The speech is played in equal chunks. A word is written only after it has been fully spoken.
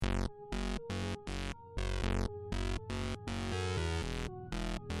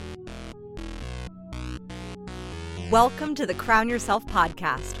Welcome to the Crown Yourself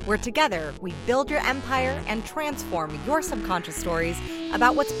podcast, where together we build your empire and transform your subconscious stories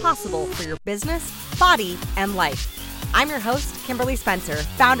about what's possible for your business, body, and life. I'm your host, Kimberly Spencer,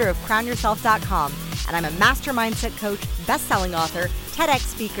 founder of CrownYourself.com, and I'm a master mindset coach, best-selling author, TEDx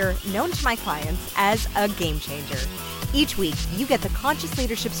speaker, known to my clients as a game changer. Each week, you get the conscious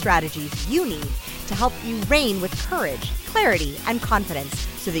leadership strategies you need to help you reign with courage, clarity, and confidence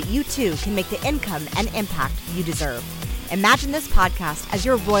so that you too can make the income and impact you deserve. Imagine this podcast as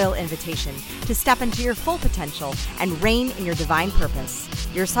your royal invitation to step into your full potential and reign in your divine purpose.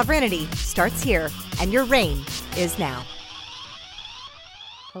 Your sovereignty starts here, and your reign is now.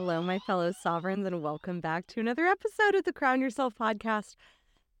 Hello, my fellow sovereigns, and welcome back to another episode of the Crown Yourself podcast.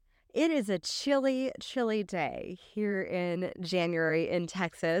 It is a chilly, chilly day here in January in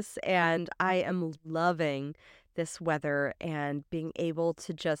Texas, and I am loving this weather and being able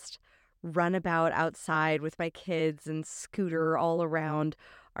to just run about outside with my kids and scooter all around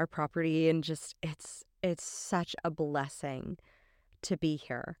our property, and just it's such a blessing to be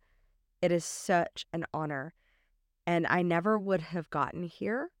here. It is such an honor, and I never would have gotten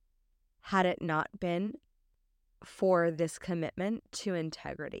here had it not been for this commitment to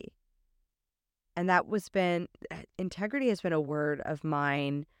integrity. And integrity has been a word of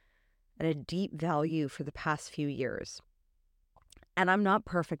mine and a deep value for the past few years. And I'm not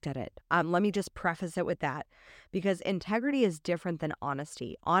perfect at it. Let me just preface it with that, because integrity is different than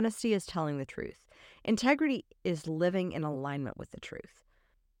honesty. Honesty is telling the truth. Integrity is living in alignment with the truth.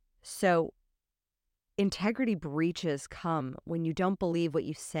 So integrity breaches come when you don't believe what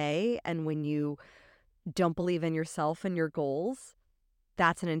you say and when you don't believe in yourself and your goals.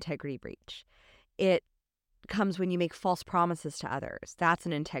 That's an integrity breach. It comes when you make false promises to others. That's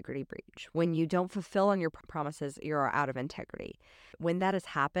an integrity breach. When you don't fulfill on your promises, you're out of integrity. When that has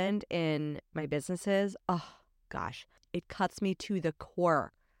happened in my businesses, oh gosh, it cuts me to the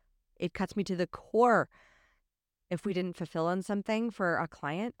core. It cuts me to the core. If we didn't fulfill on something for a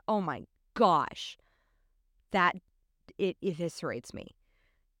client, oh my gosh, it eviscerates me.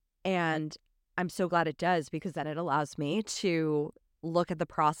 And I'm so glad it does, because then it allows me to look at the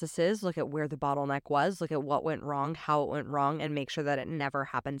processes, look at where the bottleneck was, look at what went wrong, how it went wrong, and make sure that it never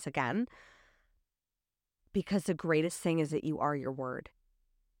happens again. Because the greatest thing is that you are your word.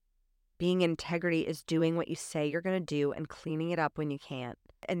 Being integrity is doing what you say you're going to do and cleaning it up when you can't.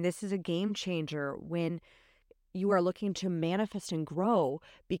 And this is a game changer when you are looking to manifest and grow,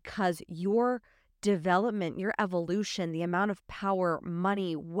 because your development, your evolution, the amount of power,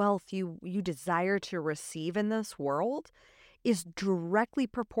 money, wealth you desire to receive in this world is directly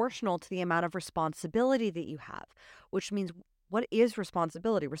proportional to the amount of responsibility that you have, which means, what is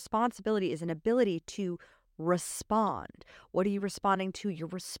responsibility? Responsibility is an ability to respond. What are you responding to? You're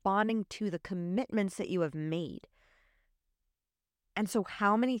responding to the commitments that you have made. And so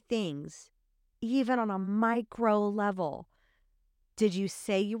how many things, even on a micro level, did you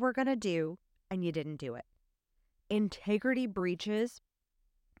say you were going to do and you didn't do it? Integrity breaches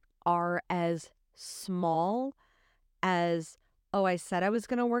are as small as, oh, I said I was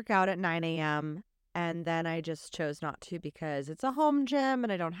going to work out at 9 a.m. and then I just chose not to because it's a home gym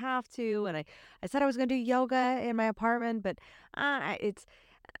and I don't have to. And I said I was going to do yoga in my apartment, but I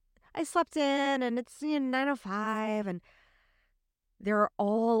slept in and it's 9:05. And there are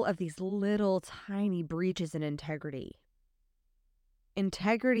all of these little tiny breaches in integrity.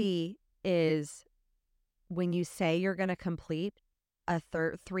 Integrity is when you say you're going to complete a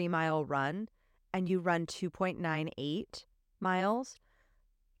 3-mile run and you run 2.98 miles,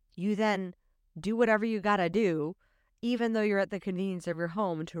 you then do whatever you got to do, even though you're at the convenience of your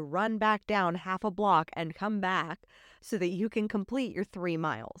home, to run back down half a block and come back so that you can complete your 3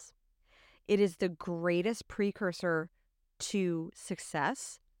 miles. It is the greatest precursor to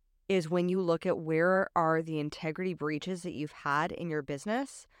success, is when you look at where are the integrity breaches that you've had in your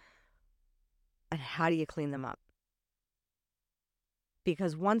business and how do you clean them up.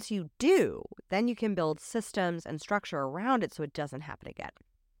 Because once you do, then you can build systems and structure around it so it doesn't happen again.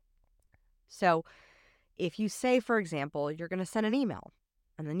 So if you say, for example, you're going to send an email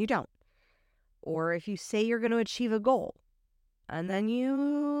and then you don't, or if you say you're going to achieve a goal and then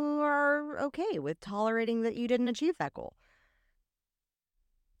you are okay with tolerating that you didn't achieve that goal,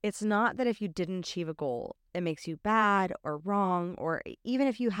 it's not that if you didn't achieve a goal, it makes you bad or wrong, or even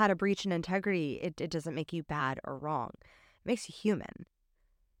if you had a breach in integrity, it doesn't make you bad or wrong. It makes you human.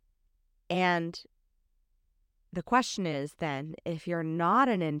 And the question is then, if you're not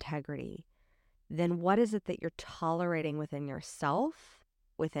in integrity, then what is it that you're tolerating within yourself,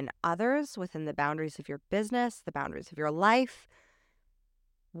 within others, within the boundaries of your business, the boundaries of your life?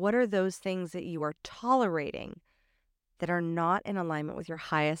 What are those things that you are tolerating that are not in alignment with your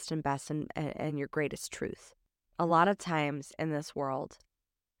highest and best and your greatest truth. A lot of times in this world,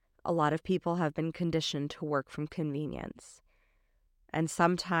 a lot of people have been conditioned to work from convenience. And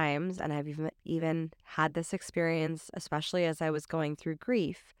sometimes, and I've even had this experience, especially as I was going through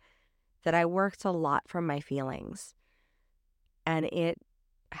grief, that I worked a lot from my feelings. And it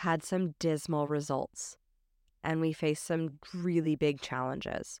had some dismal results. And we faced some really big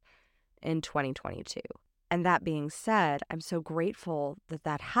challenges in 2022. And that being said, I'm so grateful that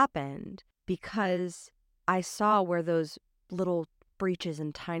that happened because I saw where those little breaches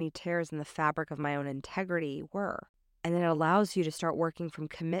and tiny tears in the fabric of my own integrity were. And then it allows you to start working from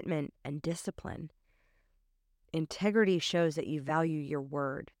commitment and discipline. Integrity shows that you value your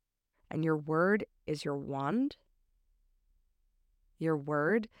word. And your word is your wand. Your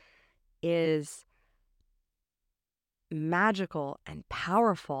word is magical and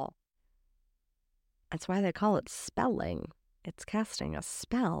powerful. That's why they call it spelling. It's casting a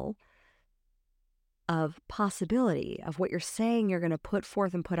spell of possibility of what you're saying you're going to put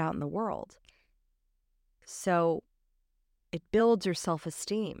forth and put out in the world. So it builds your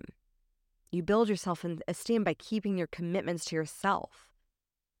self-esteem. You build your self-esteem by keeping your commitments to yourself.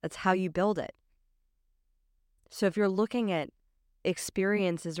 That's how you build it. So if you're looking at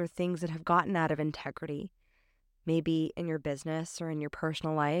experiences or things that have gotten out of integrity, maybe in your business or in your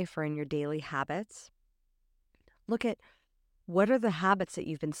personal life or in your daily habits, look at what are the habits that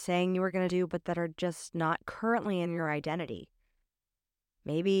you've been saying you were going to do, but that are just not currently in your identity.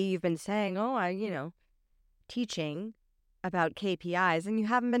 Maybe you've been saying, teaching about KPIs, and you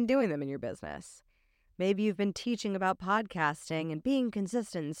haven't been doing them in your business. Maybe you've been teaching about podcasting and being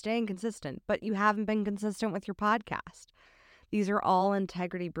consistent and staying consistent, but you haven't been consistent with your podcast. These are all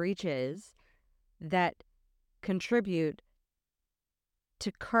integrity breaches that contribute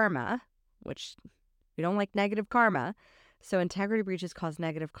to karma, which we don't like negative karma. So integrity breaches cause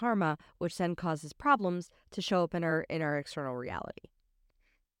negative karma, which then causes problems to show up in our external reality.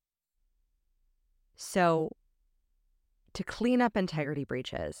 So to clean up integrity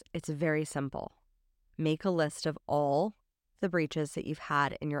breaches, it's very simple. Make a list of all the breaches that you've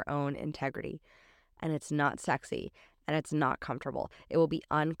had in your own integrity. And it's not sexy and it's not comfortable. It will be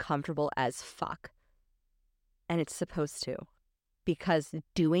uncomfortable as fuck. And it's supposed to. Because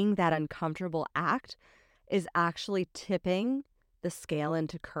doing that uncomfortable act is actually tipping the scale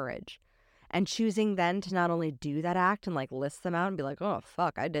into courage. And choosing then to not only do that act and list them out and be like, oh,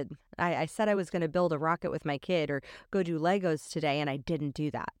 fuck, I said I was going to build a rocket with my kid or go do Legos today and I didn't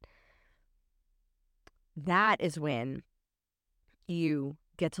do that. That is when you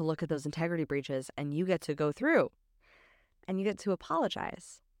get to look at those integrity breaches and you get to go through and you get to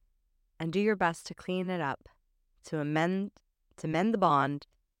apologize and do your best to clean it up, to mend the bond,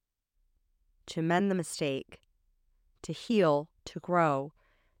 to mend the mistake, to heal, to grow,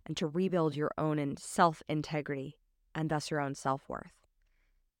 and to rebuild your own self-integrity and thus your own self-worth.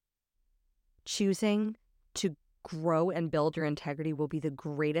 Choosing to grow and build your integrity will be the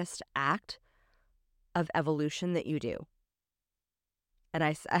greatest act of evolution that you do. And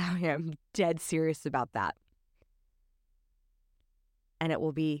I am dead serious about that. And it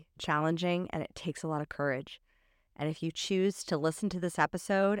will be challenging and it takes a lot of courage. And if you choose to listen to this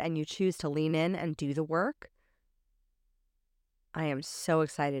episode and you choose to lean in and do the work, I am so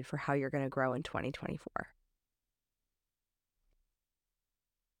excited for how you're going to grow in 2024.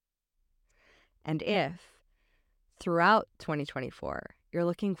 And if throughout 2024, you're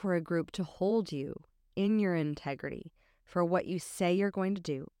looking for a group to hold you in your integrity for what you say you're going to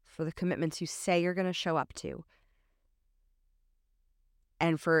do, for the commitments you say you're going to show up to,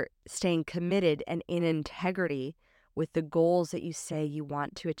 and for staying committed and in integrity with the goals that you say you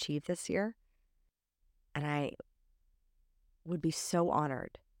want to achieve this year, and I would be so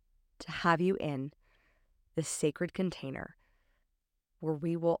honored to have you in this sacred container where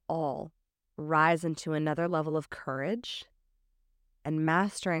we will all rise into another level of courage and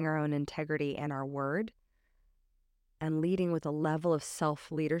mastering our own integrity and our word and leading with a level of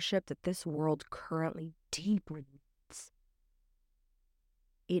self-leadership that this world currently deeply needs.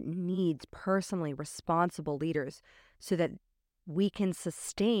 It needs personally responsible leaders so that we can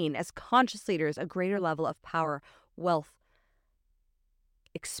sustain, as conscious leaders, a greater level of power, wealth,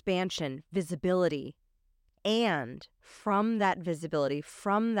 expansion, visibility. And from that visibility,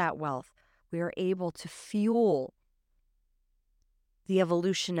 from that wealth, we are able to fuel the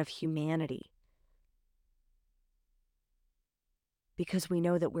evolution of humanity. Because we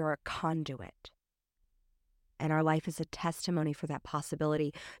know that we're a conduit. And our life is a testimony for that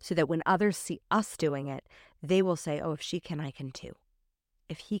possibility, so that when others see us doing it, they will say, oh, if she can, I can too.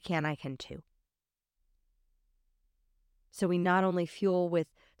 If he can, I can too. So we not only fuel with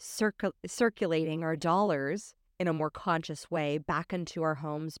circulating our dollars in a more conscious way back into our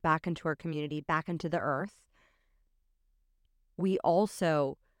homes, back into our community, back into the earth, we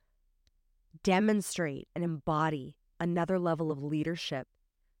also demonstrate and embody another level of leadership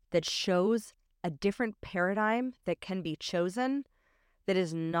that shows a different paradigm that can be chosen, that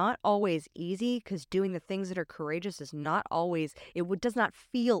is not always easy, because doing the things that are courageous is not always, does not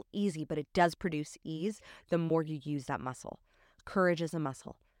feel easy, but it does produce ease the more you use that muscle. Courage is a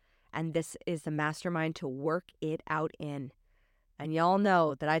muscle. And this is the mastermind to work it out in. And y'all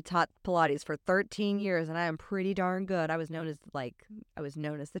know that I taught Pilates for 13 years and I am pretty darn good. I was known as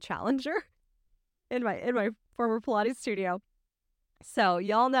the challenger in my former Pilates studio. So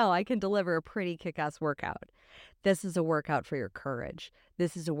y'all know I can deliver a pretty kick-ass workout. This is a workout for your courage.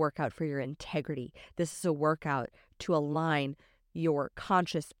 This is a workout for your integrity. This is a workout to align your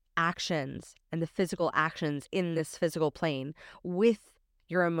conscious actions and the physical actions in this physical plane with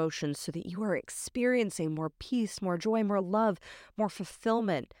your emotions so that you are experiencing more peace, more joy, more love, more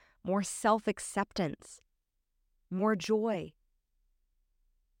fulfillment, more self-acceptance, more joy.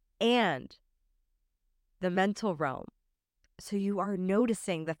 And the mental realm. So you are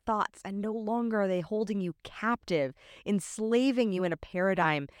noticing the thoughts, and no longer are they holding you captive, enslaving you in a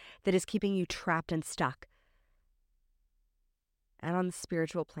paradigm that is keeping you trapped and stuck. And on the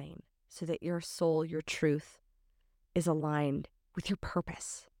spiritual plane, so that your soul, your truth, is aligned with your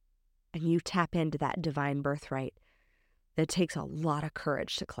purpose. And you tap into that divine birthright that takes a lot of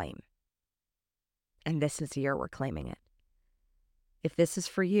courage to claim. And this is the year we're claiming it. If this is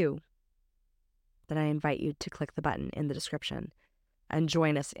for you, then I invite you to click the button in the description and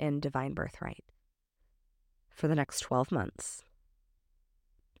join us in Divine Birthright for the next 12 months.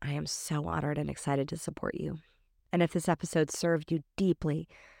 I am so honored and excited to support you. And if this episode served you deeply,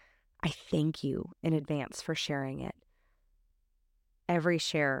 I thank you in advance for sharing it. Every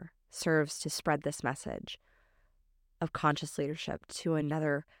share serves to spread this message of conscious leadership to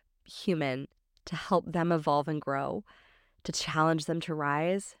another human, to help them evolve and grow, to challenge them to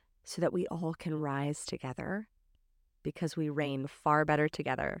rise, so that we all can rise together, because we reign far better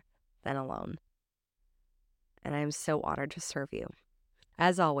together than alone. And I am so honored to serve you.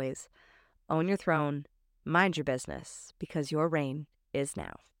 As always, own your throne, mind your business, because your reign is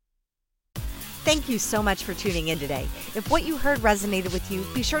now. Thank you so much for tuning in today. If what you heard resonated with you,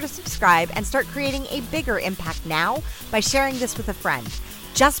 be sure to subscribe and start creating a bigger impact now by sharing this with a friend.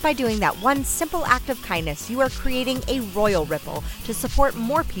 Just by doing that one simple act of kindness, you are creating a royal ripple to support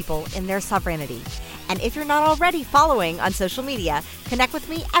more people in their sovereignty. And if you're not already following on social media, connect with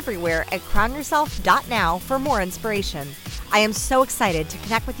me everywhere at crownyourself.now for more inspiration. I am so excited to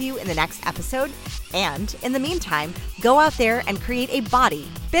connect with you in the next episode. And in the meantime, go out there and create a body,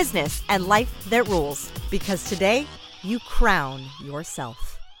 business, and life that rules. Because today, you crown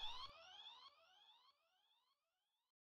yourself.